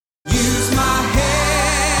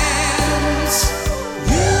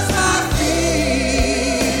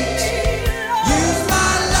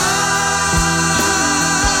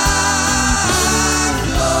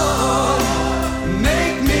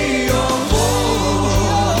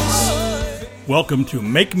Welcome to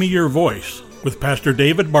Make Me Your Voice with Pastor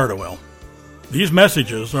David Bardowell. These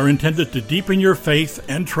messages are intended to deepen your faith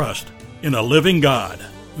and trust in a living God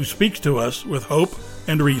who speaks to us with hope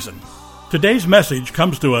and reason. Today's message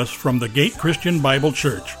comes to us from the Gate Christian Bible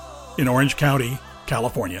Church in Orange County,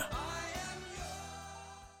 California.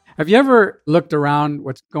 Have you ever looked around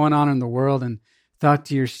what's going on in the world and thought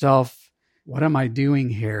to yourself, what am I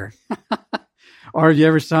doing here? Or have you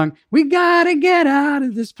ever sung, we gotta get out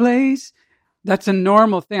of this place? That's a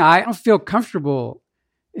normal thing. I don't feel comfortable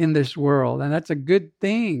in this world, and that's a good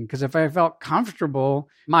thing, because if I felt comfortable,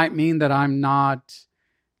 it might mean that I'm not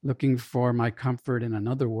looking for my comfort in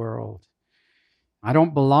another world. I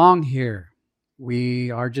don't belong here.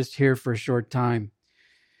 We are just here for a short time.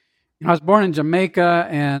 I was born in Jamaica,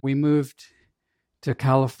 and we moved to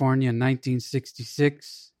California in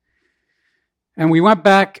 1966. And we went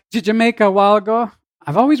back to Jamaica a while ago.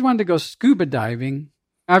 I've always wanted to go scuba diving.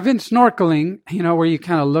 I've been snorkeling, where you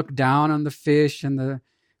kind of look down on the fish and the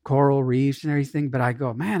coral reefs and everything. But I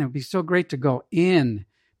go, man, it would be so great to go in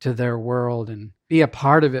to their world and be a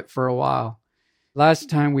part of it for a while. Last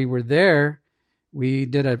time we were there, we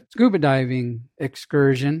did a scuba diving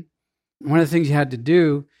excursion. One of the things you had to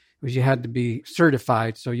do was you had to be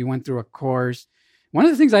certified. So you went through a course. One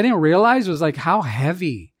of the things I didn't realize was like how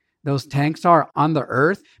heavy those tanks are on the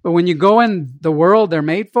earth. But when you go in the world they're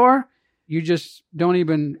made for, you just don't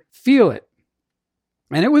even feel it.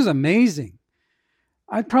 And it was amazing.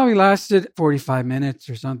 I probably lasted 45 minutes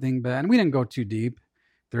or something, and we didn't go too deep,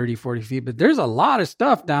 30, 40 feet. But there's a lot of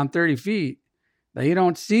stuff down 30 feet that you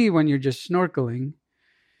don't see when you're just snorkeling.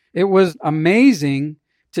 It was amazing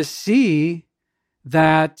to see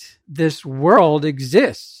that this world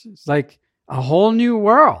exists. It's like a whole new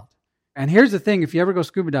world. And here's the thing, if you ever go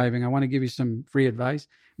scuba diving, I want to give you some free advice.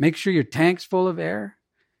 Make sure your tank's full of air.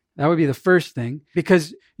 That would be the first thing,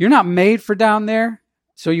 because you're not made for down there.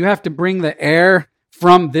 So you have to bring the air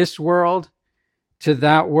from this world to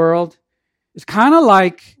that world. It's kind of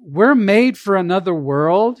like we're made for another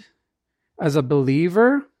world as a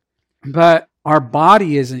believer, but our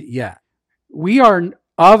body isn't yet. We are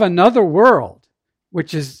of another world,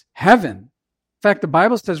 which is heaven. In fact, the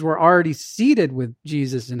Bible says we're already seated with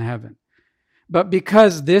Jesus in heaven. But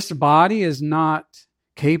because this body is not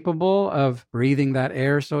capable of breathing that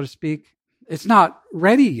air, so to speak, it's not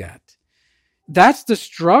ready yet. That's the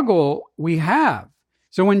struggle we have.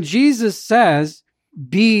 So when Jesus says,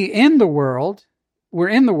 be in the world, we're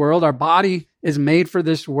in the world, our body is made for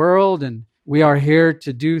this world, and we are here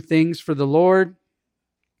to do things for the Lord,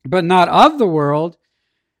 but not of the world.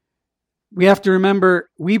 We have to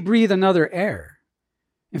remember we breathe another air.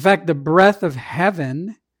 In fact, the breath of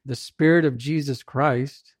heaven, the Spirit of Jesus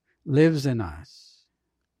Christ, lives in us.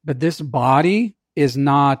 But this body is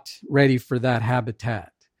not ready for that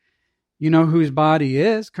habitat. You know whose body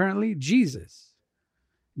is currently? Jesus.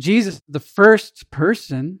 Jesus, the first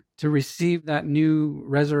person to receive that new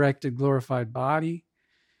resurrected, glorified body.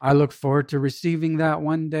 I look forward to receiving that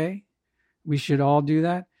one day. We should all do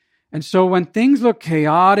that. And so when things look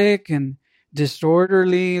chaotic and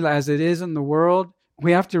disorderly as it is in the world,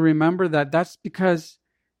 we have to remember that that's because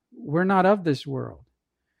we're not of this world.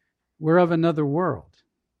 We're of another world.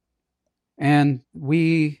 And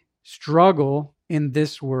we struggle in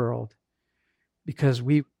this world because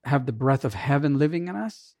we have the breath of heaven living in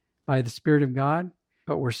us by the Spirit of God,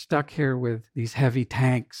 but we're stuck here with these heavy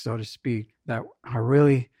tanks, so to speak, that are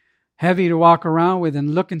really heavy to walk around with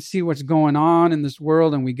and look and see what's going on in this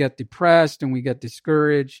world, and we get depressed and we get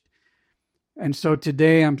discouraged. And so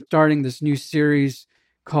today I'm starting this new series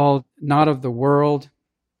called Not of the World.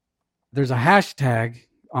 There's a hashtag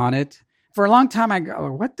on it. For a long time, I go,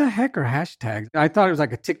 what the heck are hashtags? I thought it was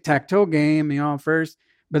like a tic-tac-toe game, first.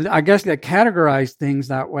 But I guess they categorize things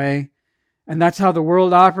that way. And that's how the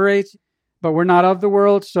world operates. But we're not of the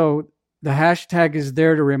world, so the hashtag is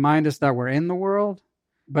there to remind us that we're in the world.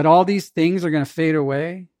 But all these things are going to fade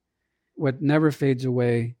away. What never fades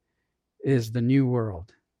away is the new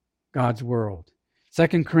world, God's world.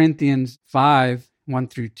 2 Corinthians 5,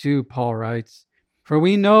 1-2, Paul writes, for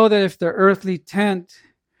we know that if the earthly tent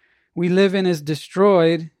we live in is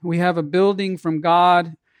destroyed, we have a building from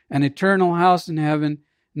God, an eternal house in heaven,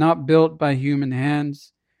 not built by human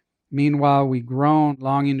hands. Meanwhile, we groan,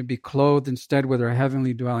 longing to be clothed instead with our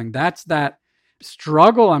heavenly dwelling. That's that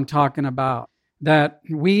struggle I'm talking about, that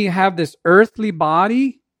we have this earthly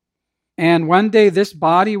body, and one day this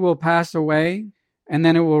body will pass away, and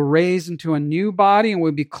then it will raise into a new body, and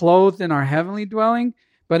we'll be clothed in our heavenly dwelling.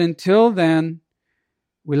 But until then,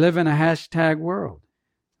 we live in a hashtag world.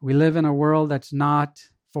 We live in a world that's not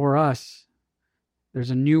for us. There's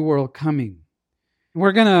a new world coming.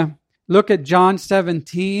 We're going to look at John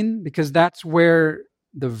 17, because that's where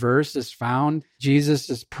the verse is found. Jesus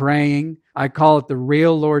is praying. I call it the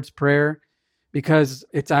real Lord's Prayer because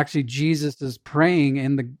it's actually Jesus is praying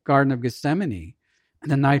in the Garden of Gethsemane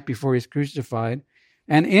the night before he's crucified.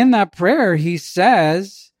 And in that prayer, he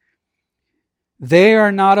says, "They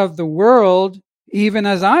are not of the world, even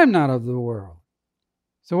as I'm not of the world."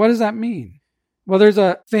 So what does that mean? Well, there's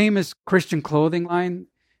a famous Christian clothing line.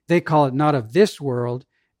 They call it "not of this world,"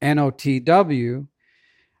 NOTW.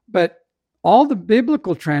 But all the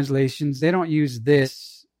biblical translations, they don't use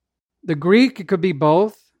this. The Greek, it could be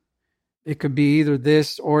both. It could be either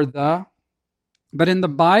this or the. But in the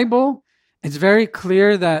Bible, it's very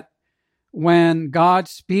clear that when God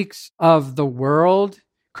speaks of the world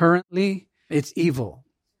currently, it's evil.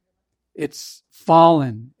 It's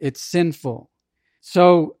fallen. It's sinful.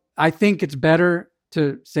 So I think it's better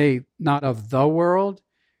to say not of the world,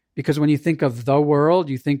 because when you think of the world,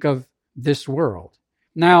 you think of this world.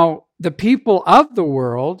 Now, the people of the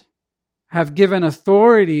world have given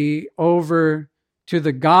authority over to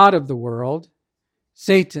the God of the world,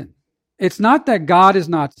 Satan. It's not that God is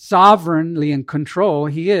not sovereignly in control.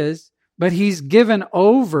 He is, but he's given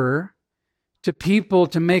over to people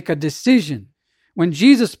to make a decision. When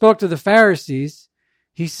Jesus spoke to the Pharisees,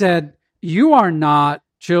 he said, "You are not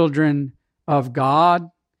children of God.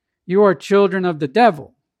 You are children of the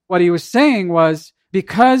devil." What he was saying was,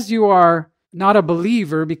 because you are not a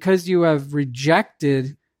believer, because you have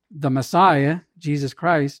rejected the Messiah, Jesus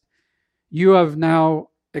Christ, you have now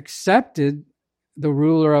accepted the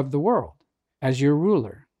ruler of the world as your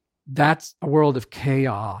ruler. That's a world of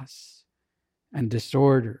chaos and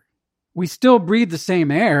disorder. We still breathe the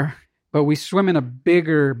same air, but we swim in a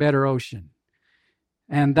bigger, better ocean.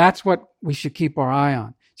 And that's what we should keep our eye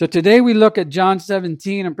on. So today we look at John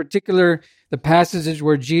 17, in particular, the passages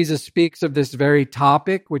where Jesus speaks of this very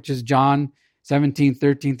topic, which is John 17,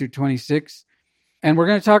 13 through 26. And we're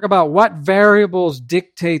going to talk about what variables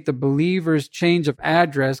dictate the believer's change of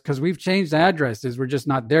address, because we've changed addresses, we're just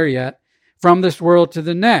not there yet, from this world to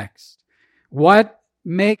the next. What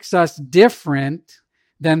makes us different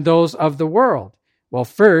than those of the world? Well,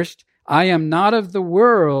 first, I am not of the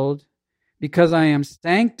world because I am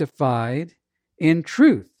sanctified in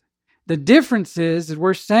truth. The difference is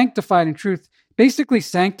we're sanctified in truth. Basically,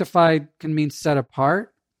 sanctified can mean set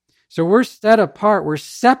apart. So we're set apart, we're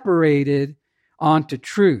separated onto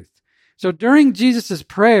truth. So during Jesus'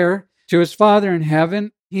 prayer to his Father in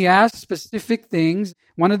heaven, he asked specific things.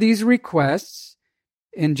 One of these requests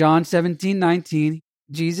in John 17:19,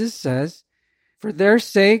 Jesus says, "For their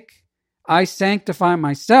sake I sanctify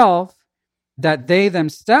myself, that they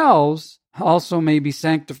themselves also may be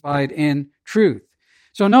sanctified in truth."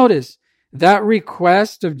 So notice, that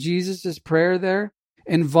request of Jesus' prayer there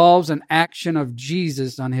involves an action of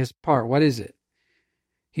Jesus on his part. What is it?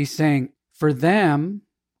 He's saying, for them,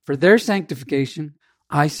 for their sanctification,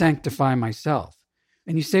 I sanctify myself.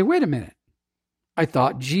 And you say, wait a minute. I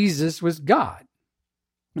thought Jesus was God.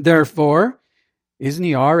 Therefore, isn't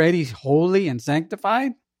he already holy and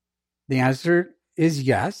sanctified? The answer is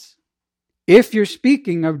yes, if you're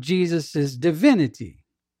speaking of Jesus' divinity.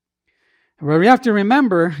 Well, we have to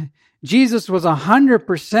remember, Jesus was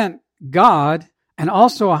 100% God and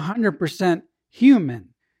also 100% human.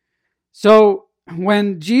 So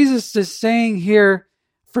when Jesus is saying here,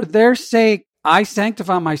 for their sake, I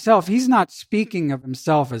sanctify myself, he's not speaking of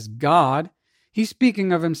himself as God. He's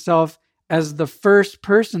speaking of himself as the first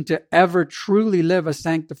person to ever truly live a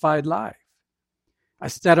sanctified life, a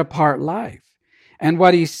set-apart life. And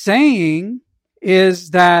what he's saying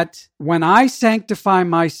is that when I sanctify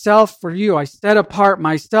myself for you, I set apart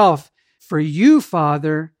myself for you,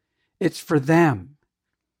 Father, it's for them.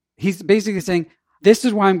 He's basically saying, this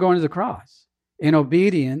is why I'm going to the cross, in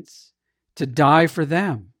obedience to die for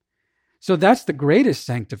them. So that's the greatest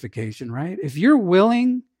sanctification, right? If you're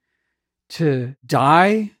willing to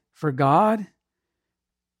die for God,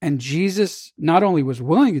 and Jesus not only was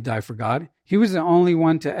willing to die for God, he was the only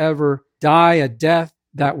one to ever die a death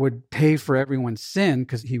that would pay for everyone's sin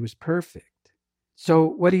because he was perfect. So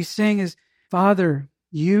what he's saying is, Father,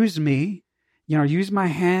 use me, use my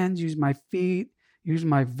hands, use my feet, use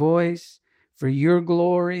my voice for your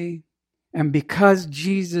glory. And because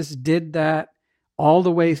Jesus did that all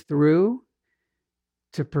the way through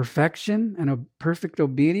to perfection and a perfect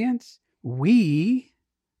obedience, we,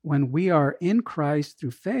 when we are in Christ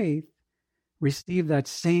through faith, receive that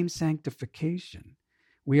same sanctification.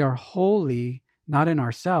 We are holy, not in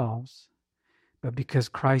ourselves, but because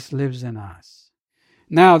Christ lives in us.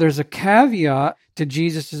 Now, there's a caveat to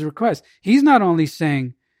Jesus' request. He's not only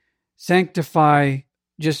saying, sanctify,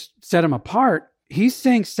 just set them apart. He's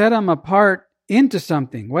saying set them apart into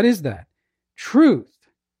something. What is that? Truth.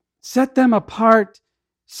 Set them apart,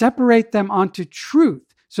 separate them onto truth.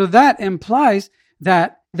 So that implies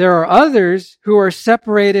that there are others who are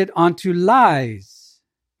separated onto lies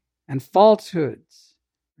and falsehoods.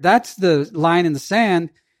 That's the line in the sand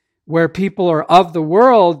where people are of the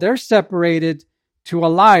world. They're separated to a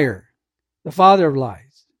liar, the father of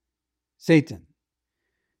lies, Satan.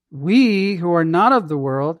 We who are not of the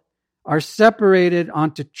world are separated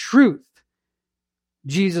onto truth,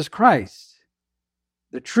 Jesus Christ,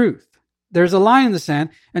 the truth. There's a line in the sand.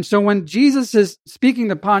 And so when Jesus is speaking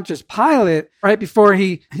to Pontius Pilate, right before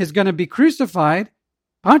he is going to be crucified,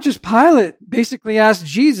 Pontius Pilate basically asked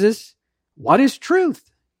Jesus, what is truth?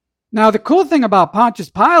 Now, the cool thing about Pontius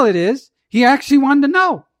Pilate is he actually wanted to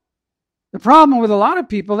know. The problem with a lot of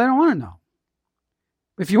people, they don't want to know.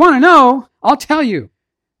 If you want to know, I'll tell you.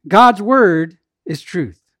 God's word is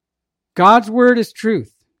truth. God's word is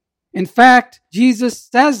truth. In fact, Jesus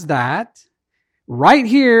says that right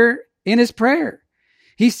here in his prayer.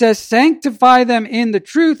 He says, sanctify them in the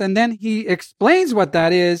truth. And then he explains what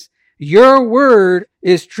that is. Your word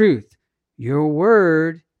is truth. Your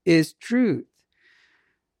word is truth.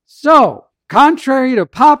 So, contrary to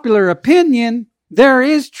popular opinion, there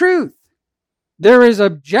is truth. There is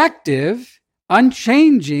objective,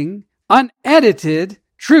 unchanging, unedited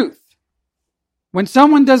truth. When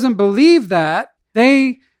someone doesn't believe that,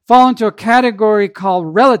 they fall into a category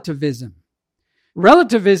called relativism.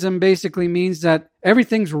 Relativism basically means that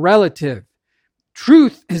everything's relative.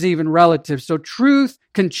 Truth is even relative, so truth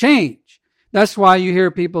can change. That's why you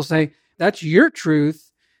hear people say, that's your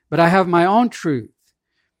truth, but I have my own truth.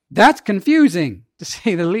 That's confusing, to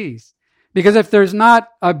say the least. Because if there's not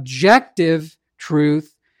objective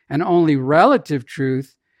truth and only relative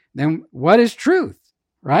truth, then what is truth,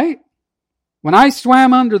 right? When I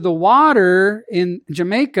swam under the water in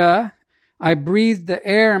Jamaica, I breathed the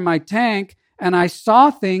air in my tank and I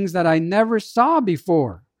saw things that I never saw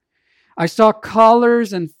before. I saw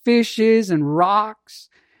colors and fishes and rocks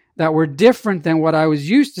that were different than what I was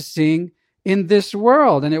used to seeing in this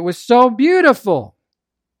world. And it was so beautiful.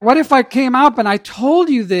 What if I came up and I told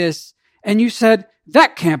you this and you said,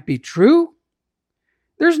 that can't be true?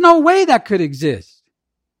 There's no way that could exist.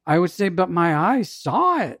 I would say, but my eyes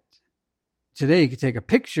saw it. Today you could take a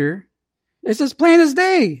picture. It's as plain as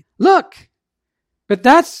day. Look. But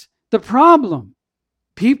that's the problem.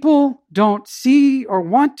 People don't see or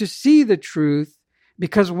want to see the truth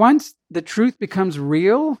because once the truth becomes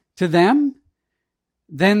real to them,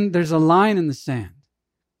 then there's a line in the sand.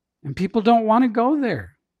 And people don't want to go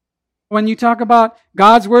there. When you talk about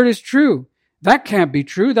God's word is true, that can't be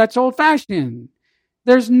true. That's old-fashioned.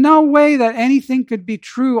 There's no way that anything could be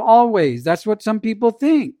true always. That's what some people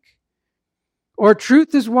think. Or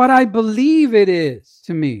truth is what I believe it is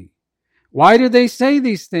to me. Why do they say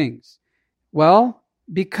these things? Well,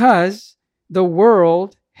 because the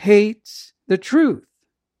world hates the truth.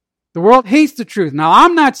 The world hates the truth. Now,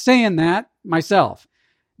 I'm not saying that myself.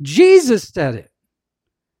 Jesus said it.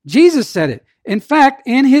 Jesus said it. In fact,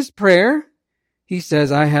 in his prayer, he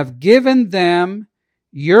says, I have given them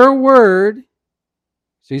your word.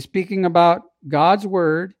 So he's speaking about God's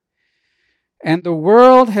word. And the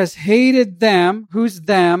world has hated them. Who's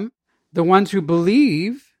them? The ones who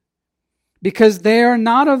believe. Because they are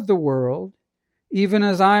not of the world, even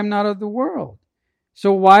as I am not of the world.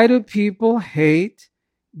 So why do people hate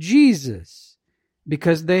Jesus?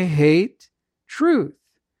 Because they hate truth.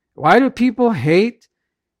 Why do people hate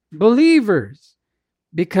believers?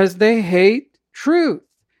 Because they hate truth.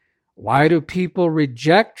 Why do people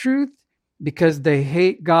reject truth? Because they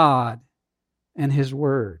hate God and his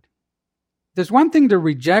word. There's one thing to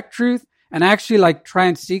reject truth and actually try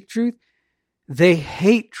and seek truth. They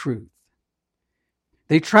hate truth.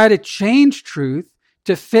 They try to change truth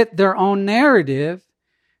to fit their own narrative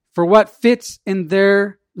for what fits in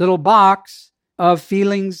their little box of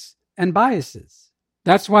feelings and biases.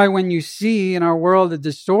 That's why when you see in our world the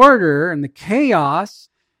disorder and the chaos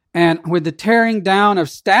and with the tearing down of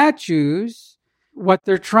statues, what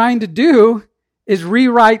they're trying to do is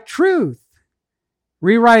rewrite truth,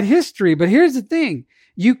 rewrite history. But here's the thing.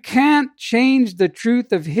 You can't change the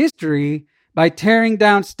truth of history by tearing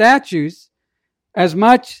down statues as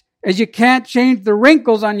much as you can't change the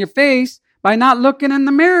wrinkles on your face by not looking in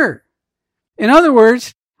the mirror. In other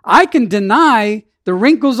words, I can deny the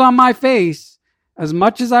wrinkles on my face as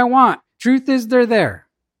much as I want. Truth is they're there.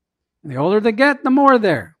 And the older they get, the more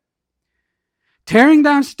there. Tearing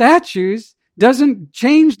down statues doesn't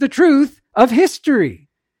change the truth of history.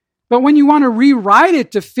 But when you want to rewrite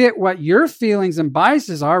it to fit what your feelings and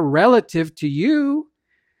biases are relative to you,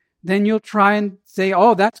 then you'll try and say,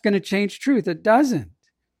 oh, that's going to change truth. It doesn't.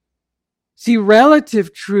 See,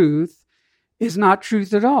 relative truth is not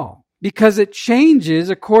truth at all because it changes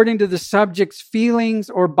according to the subject's feelings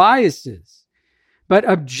or biases. But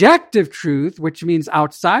objective truth, which means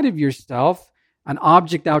outside of yourself, an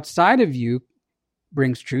object outside of you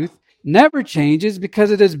brings truth, never changes because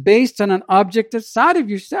it is based on an object outside of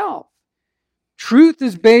yourself. Truth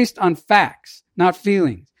is based on facts, not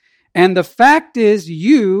feelings. And the fact is,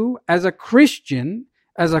 you as a Christian,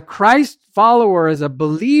 as a Christ follower, as a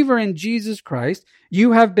believer in Jesus Christ,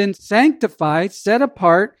 you have been sanctified, set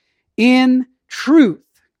apart in truth.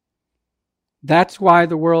 That's why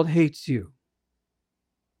the world hates you.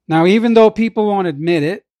 Now, even though people won't admit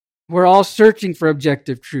it, we're all searching for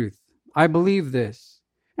objective truth. I believe this.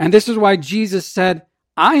 And this is why Jesus said,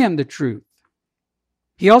 I am the truth.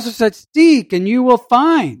 He also said, seek and you will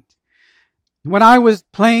find. When I was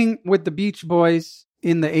playing with the Beach Boys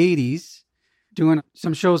in the 80s, doing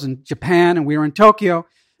some shows in Japan, and we were in Tokyo,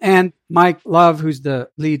 and Mike Love, who's the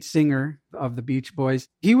lead singer of the Beach Boys,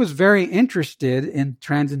 he was very interested in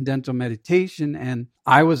transcendental meditation, and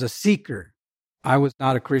I was a seeker. I was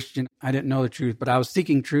not a Christian. I didn't know the truth, but I was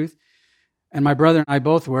seeking truth. And my brother and I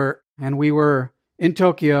both were, and we were in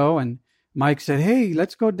Tokyo, and Mike said, hey,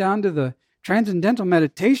 let's go down to the Transcendental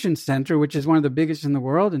Meditation Center, which is one of the biggest in the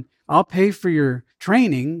world, and I'll pay for your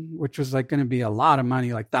training, which was like going to be a lot of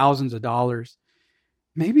money, like thousands of dollars.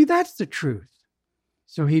 Maybe that's the truth.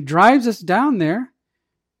 So he drives us down there,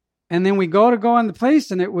 and then we go in the place,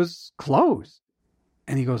 and it was closed.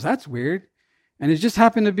 And he goes, that's weird. And it just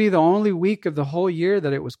happened to be the only week of the whole year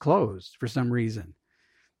that it was closed for some reason.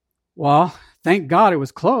 Well, thank God it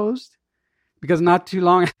was closed, because not too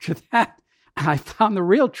long after that, I found the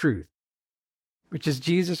real truth, which is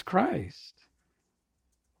Jesus Christ.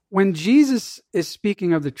 When Jesus is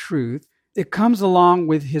speaking of the truth, it comes along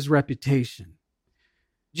with his reputation.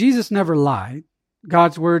 Jesus never lied.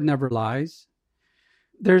 God's word never lies.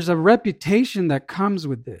 There's a reputation that comes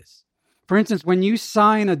with this. For instance, when you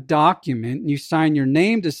sign a document, you sign your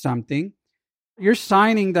name to something, you're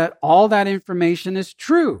signing that all that information is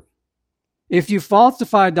true. If you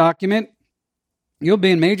falsify a document, you'll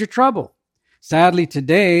be in major trouble. Sadly,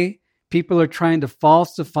 today, people are trying to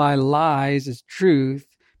falsify lies as truth,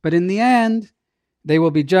 but in the end, they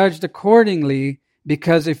will be judged accordingly,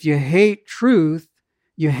 because if you hate truth,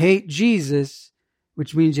 you hate Jesus,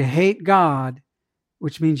 which means you hate God,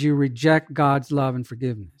 which means you reject God's love and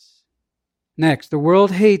forgiveness. Next, the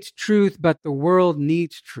world hates truth, but the world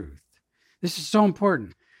needs truth. This is so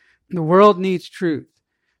important. The world needs truth.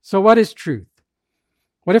 So what is truth?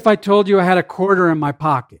 What if I told you I had a quarter in my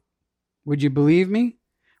pocket? Would you believe me?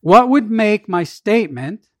 What would make my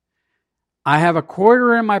statement, I have a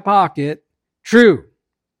quarter in my pocket, true?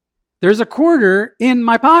 There's a quarter in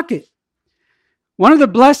my pocket. One of the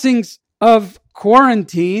blessings of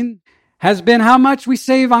quarantine has been how much we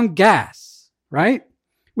save on gas, right?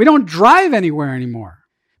 We don't drive anywhere anymore.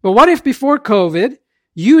 But what if before COVID,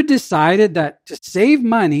 you decided that to save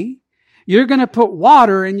money, you're going to put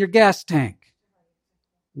water in your gas tank?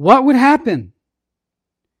 What would happen?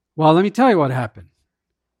 Well, let me tell you what happened.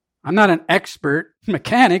 I'm not an expert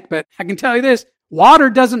mechanic, but I can tell you this. Water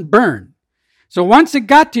doesn't burn. So once it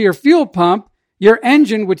got to your fuel pump, your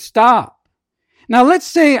engine would stop. Now, let's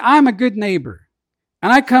say I'm a good neighbor,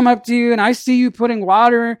 and I come up to you, and I see you putting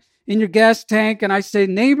water in your gas tank, and I say,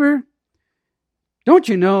 neighbor, don't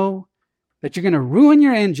you know that you're going to ruin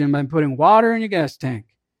your engine by putting water in your gas tank?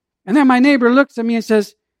 And then my neighbor looks at me and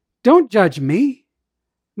says, don't judge me.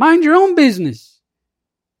 Mind your own business.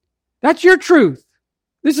 That's your truth.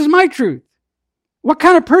 This is my truth. What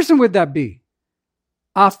kind of person would that be?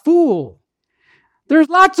 A fool. There's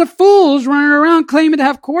lots of fools running around claiming to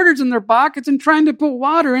have quarters in their pockets and trying to put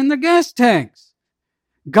water in their gas tanks.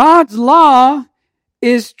 God's law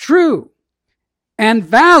is true and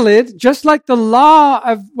valid, just like the law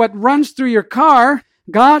of what runs through your car.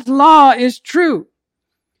 God's law is true.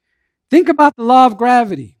 Think about the law of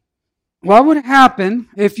gravity. What would happen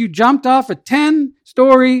if you jumped off a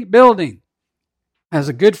 10-story building? As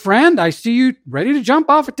a good friend, I see you ready to jump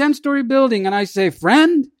off a 10-story building, and I say,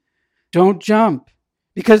 friend, don't jump,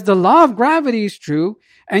 because the law of gravity is true,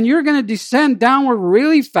 and you're going to descend downward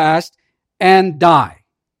really fast and die.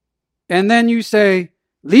 And then you say,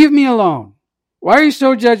 leave me alone. Why are you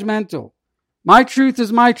so judgmental? My truth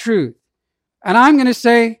is my truth. And I'm going to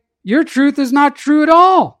say, your truth is not true at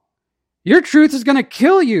all. Your truth is going to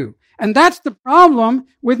kill you. And that's the problem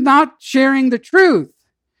with not sharing the truth.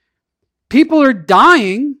 People are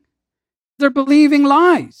dying. They're believing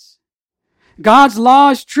lies. God's law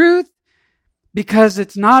is truth because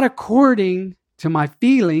it's not according to my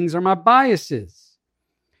feelings or my biases.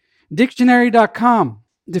 Dictionary.com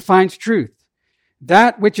defines truth.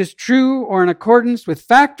 That which is true or in accordance with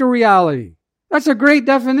fact or reality. That's a great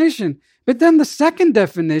definition. But then the second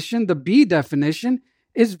definition, the B definition,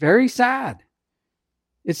 is very sad.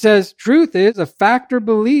 It says, truth is a fact or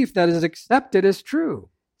belief that is accepted as true.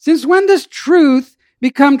 Since when does truth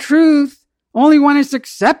become truth? Only when it's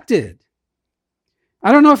accepted.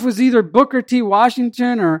 I don't know if it was either Booker T.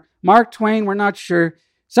 Washington or Mark Twain, we're not sure.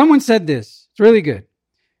 Someone said this. It's really good.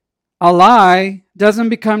 A lie doesn't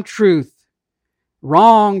become truth.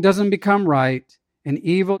 Wrong doesn't become right. And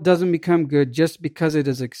evil doesn't become good just because it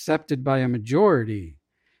is accepted by a majority.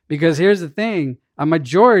 Because here's the thing, a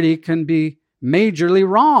majority can be majorly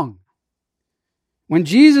wrong. When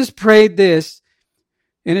Jesus prayed this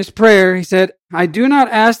in his prayer, he said, I do not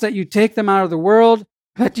ask that you take them out of the world,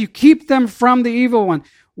 but you keep them from the evil one.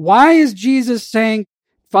 Why is Jesus saying,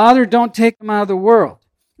 Father, don't take them out of the world?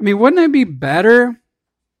 I mean, wouldn't it be better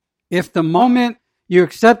if the moment you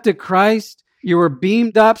accepted Christ, you were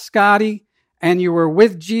beamed up, Scotty, and you were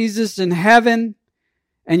with Jesus in heaven,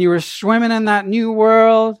 and you were swimming in that new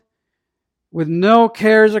world with no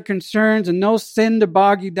cares or concerns and no sin to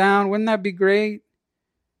bog you down? Wouldn't that be great?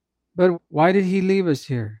 But why did he leave us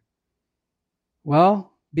here?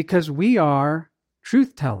 Well, because we are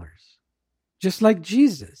truth tellers, just like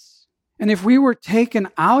Jesus. And if we were taken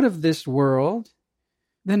out of this world,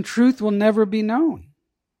 then truth will never be known.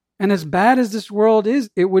 And as bad as this world is,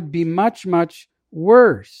 it would be much, much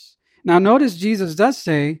worse. Now, notice Jesus does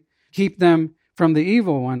say, keep them from the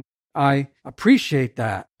evil one. I appreciate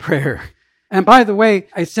that prayer. And by the way,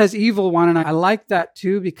 it says evil one, and I like that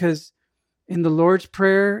too, because in the Lord's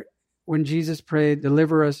Prayer, when Jesus prayed,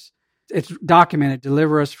 deliver us, it's documented,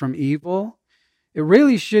 deliver us from evil. It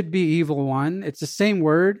really should be evil one. It's the same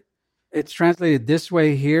word. It's translated this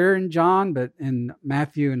way here in John, but in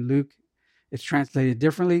Matthew and Luke, it's translated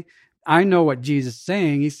differently. I know what Jesus is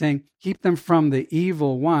saying. He's saying, keep them from the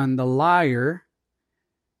evil one, the liar,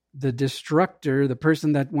 the destructor, the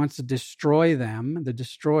person that wants to destroy them, the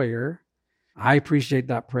destroyer. I appreciate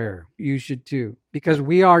that prayer. You should too, because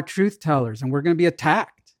we are truth tellers and we're going to be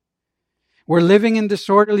attacked. We're living in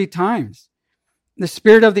disorderly times. The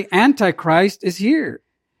spirit of the Antichrist is here,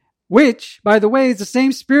 which, by the way, is the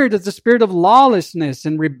same spirit as the spirit of lawlessness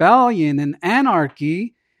and rebellion and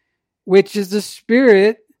anarchy, which is the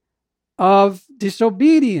spirit of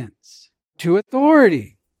disobedience to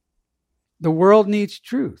authority. The world needs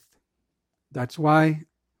truth. That's why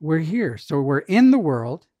we're here. So we're in the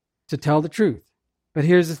world to tell the truth. But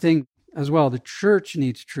here's the thing as well. The church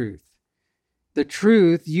needs truth. The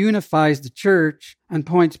truth unifies the church and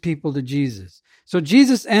points people to Jesus. So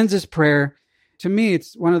Jesus ends his prayer. To me,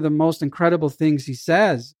 it's one of the most incredible things he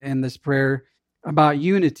says in this prayer about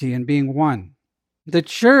unity and being one. The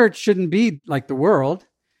church shouldn't be like the world.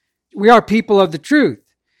 We are people of the truth.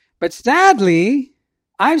 But sadly,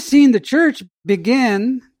 I've seen the church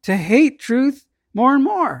begin to hate truth more and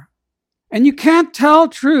more. And you can't tell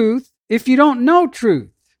truth if you don't know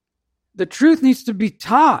truth. The truth needs to be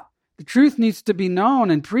taught. The truth needs to be known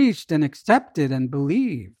and preached and accepted and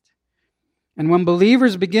believed. And when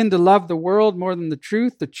believers begin to love the world more than the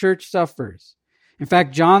truth, the church suffers. In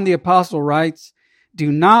fact, John the Apostle writes,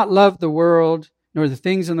 do not love the world nor the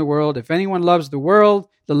things in the world. If anyone loves the world,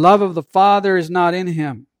 the love of the Father is not in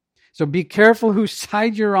him. So be careful whose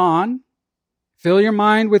side you're on. Fill your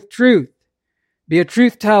mind with truth. Be a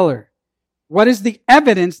truth teller. What is the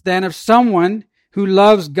evidence then of someone who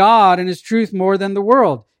loves God and his truth more than the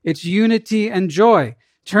world? It's unity and joy.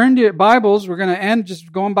 Turn to your Bibles. We're going to end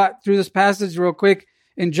just going back through this passage real quick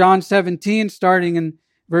in John 17, starting in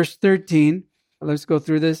verse 13. Let's go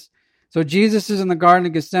through this. So Jesus is in the Garden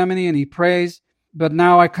of Gethsemane and he prays, but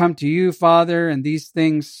now I come to you, Father, and these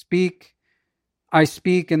things I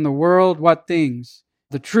speak in the world. What things?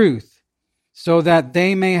 The truth, so that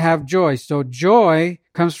they may have joy. So joy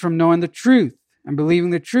comes from knowing the truth and believing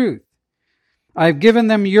the truth. I've given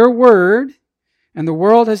them your word, and the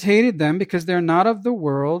world has hated them because they're not of the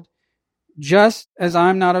world, just as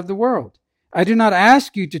I'm not of the world. I do not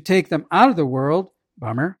ask you to take them out of the world,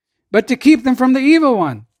 bummer, but to keep them from the evil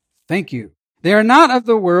one. Thank you. They are not of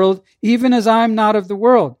the world, even as I'm not of the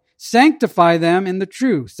world. Sanctify them in the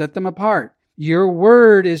truth. Set them apart. Your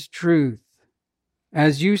word is truth.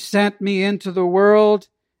 As you sent me into the world,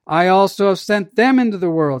 I also have sent them into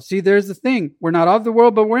the world. See, there's the thing. We're not of the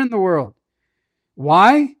world, but we're in the world.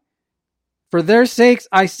 Why? For their sakes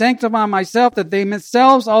I sanctify myself, that they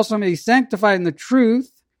themselves also may be sanctified in the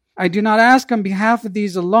truth. I do not ask on behalf of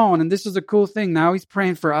these alone. And this is a cool thing. Now he's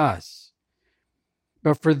praying for us.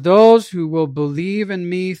 but for those who will believe in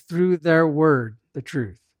me through their word, the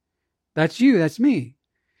truth. That's you, that's me.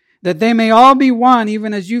 That they may all be one,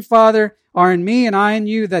 even as you, Father, are in me and I in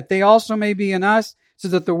you, that they also may be in us, so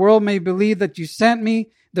that the world may believe that you sent me.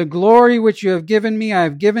 The glory which you have given me, I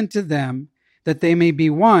have given to them, that they may be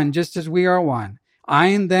one, just as we are one. I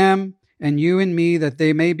in them, and you in me, that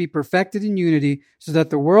they may be perfected in unity, so that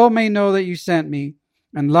the world may know that you sent me,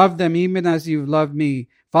 and love them even as you've loved me.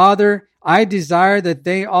 Father, I desire that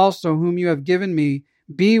they also, whom you have given me,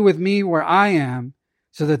 be with me where I am,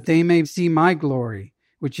 so that they may see my glory,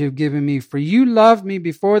 which you have given me. For you loved me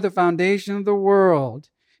before the foundation of the world.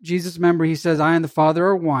 Jesus, remember, he says, I and the Father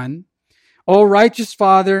are one. O righteous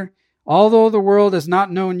Father, although the world has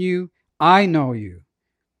not known you, I know you.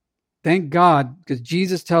 Thank God, because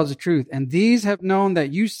Jesus tells the truth. And these have known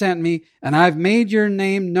that you sent me, and I've made your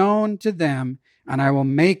name known to them, and I will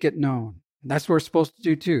make it known. That's what we're supposed to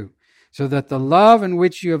do too. So that the love in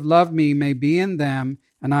which you have loved me may be in them,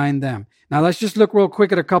 and I in them. Now let's just look real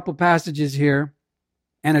quick at a couple passages here.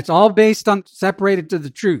 And it's all based on separated to the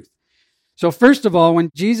truth. So first of all, when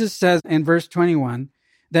Jesus says in verse 21,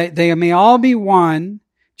 that they may all be one,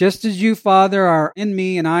 just as you, Father, are in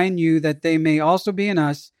me and I in you, that they may also be in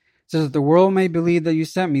us, so that the world may believe that you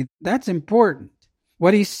sent me. That's important.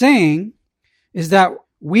 What he's saying is that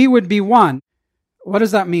we would be one. What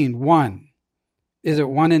does that mean, one? Is it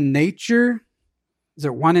one in nature? Is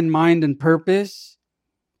it one in mind and purpose?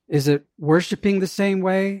 Is it worshiping the same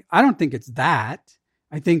way? I don't think it's that.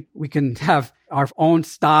 I think we can have our own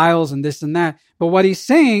styles and this and that. But what he's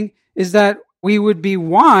saying is that we would be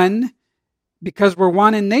one because we're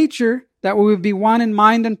one in nature, that we would be one in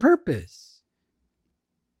mind and purpose.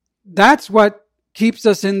 That's what keeps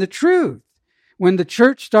us in the truth. When the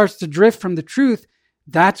church starts to drift from the truth,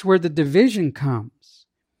 that's where the division comes.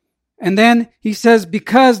 And then he says,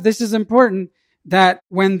 because this is important, that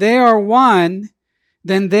when they are one,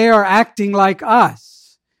 then they are acting like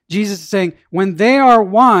us. Jesus is saying, when they are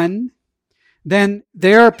one, then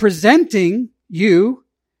they are presenting you,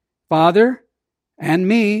 Father, and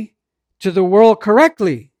me to the world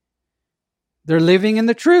correctly. They're living in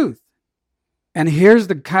the truth. And here's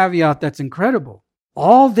the caveat that's incredible.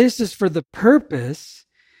 All this is for the purpose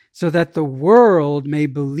so that the world may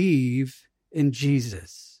believe in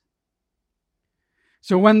Jesus.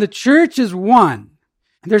 So when the church is one,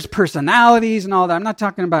 there's personalities and all that. I'm not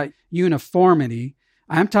talking about uniformity.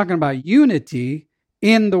 I'm talking about unity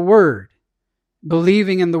in the Word,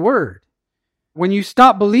 believing in the Word. When you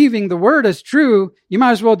stop believing the Word is true, you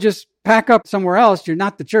might as well just pack up somewhere else. You're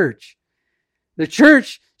not the church. The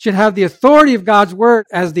church should have the authority of God's Word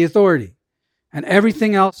as the authority. And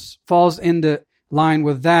everything else falls into line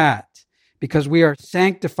with that because we are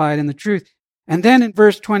sanctified in the truth. And then in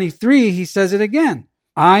verse 23, he says it again.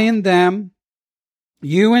 I and them,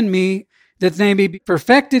 you and me, that they may be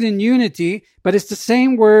perfected in unity, but it's the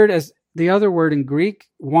same word as the other word in Greek,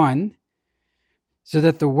 one, so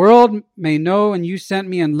that the world may know and you sent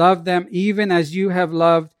me and loved them even as you have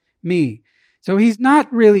loved me. So he's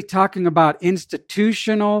not really talking about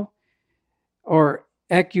institutional or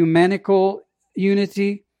ecumenical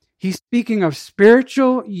unity. He's speaking of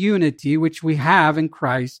spiritual unity, which we have in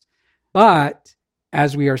Christ, but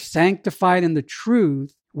as we are sanctified in the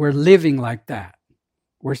truth, we're living like that.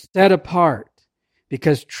 We're set apart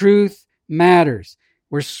because truth matters.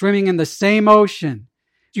 We're swimming in the same ocean.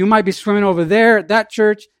 You might be swimming over there at that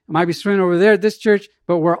church. I might be swimming over there at this church,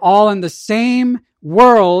 but we're all in the same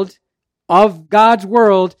world of God's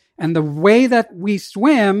world. And the way that we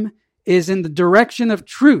swim is in the direction of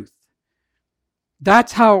truth.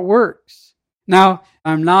 That's how it works. Now,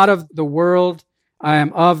 I'm not of the world. I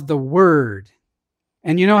am of the Word.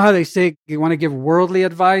 And you know how they say you want to give worldly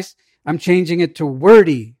advice? I'm changing it to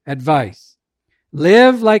wordy advice.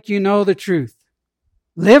 Live like you know the truth.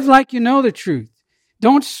 Live like you know the truth.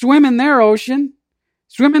 Don't swim in their ocean.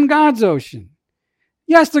 Swim in God's ocean.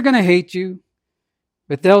 Yes, they're going to hate you,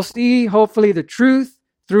 but they'll see, hopefully, the truth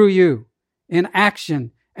through you in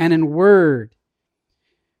action and in word.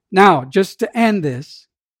 Now, just to end this,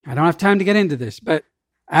 I don't have time to get into this, but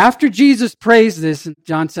after Jesus prays this in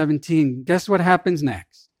John 17, guess what happens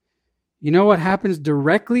next? You know what happens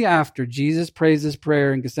directly after Jesus prays this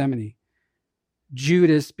prayer in Gethsemane?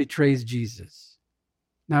 Judas betrays Jesus.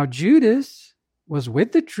 Now, Judas was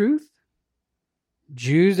with the truth.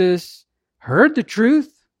 Judas heard the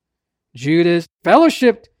truth. Judas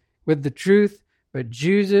fellowshiped with the truth, but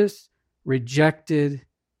Judas rejected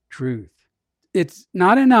truth. It's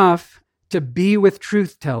not enough to be with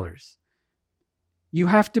truth tellers. You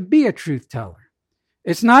have to be a truth teller.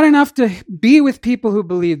 It's not enough to be with people who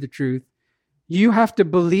believe the truth. You have to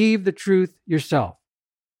believe the truth yourself.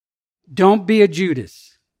 Don't be a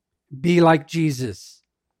Judas. Be like Jesus,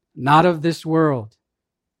 not of this world,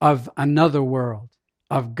 of another world,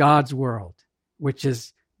 of God's world, which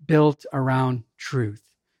is built around truth.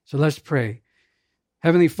 So let's pray.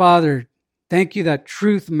 Heavenly Father, thank you that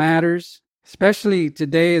truth matters, especially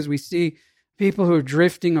today as we see people who are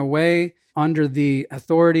drifting away under the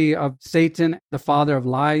authority of Satan, the father of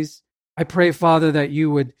lies. I pray, Father, that you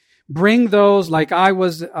would bring those like I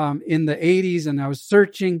was in the 80s and I was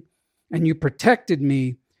searching and you protected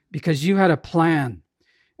me because you had a plan.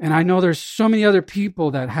 And I know there's so many other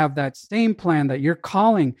people that have that same plan that you're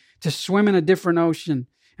calling to swim in a different ocean.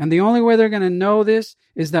 And the only way they're going to know this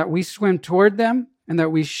is that we swim toward them and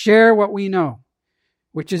that we share what we know,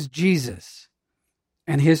 which is Jesus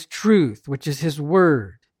and his truth, which is his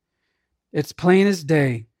word. It's plain as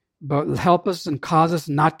day, but help us and cause us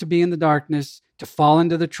not to be in the darkness, to fall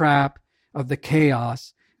into the trap of the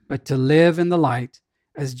chaos, but to live in the light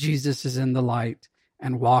as Jesus is in the light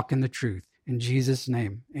and walk in the truth. In Jesus'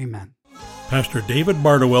 name, amen. Pastor David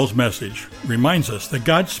Bardowell's message reminds us that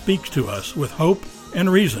God speaks to us with hope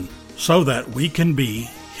and reason so that we can be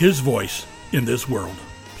his voice in this world.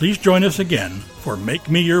 Please join us again for Make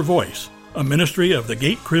Me Your Voice, a ministry of the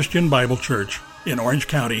Gate Christian Bible Church in Orange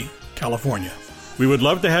County, California. We would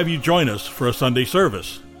love to have you join us for a Sunday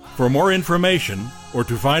service. For more information or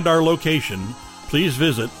to find our location, please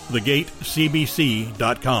visit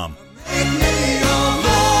thegatecbc.com.